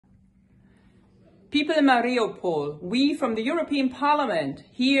People in Mariupol, we from the European Parliament,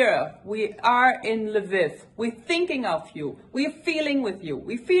 here, we are in Lviv. We're thinking of you. We're feeling with you.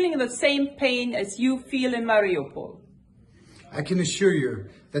 We're feeling the same pain as you feel in Mariupol. I can assure you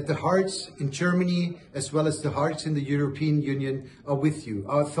that the hearts in Germany, as well as the hearts in the European Union, are with you.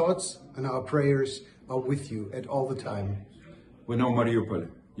 Our thoughts and our prayers are with you at all the time. We know Mariupoly.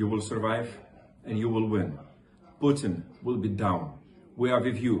 You will survive and you will win. Putin will be down. We are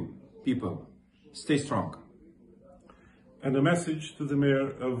with you, people. Stay strong. And a message to the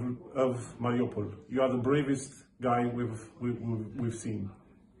mayor of Mariupol. You are the bravest guy we've seen.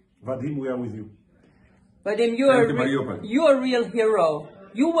 Vadim, we are with you. Vadim, you're a real hero.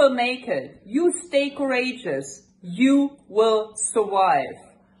 You will make it. You stay courageous. You will survive.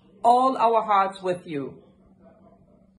 All our hearts with you.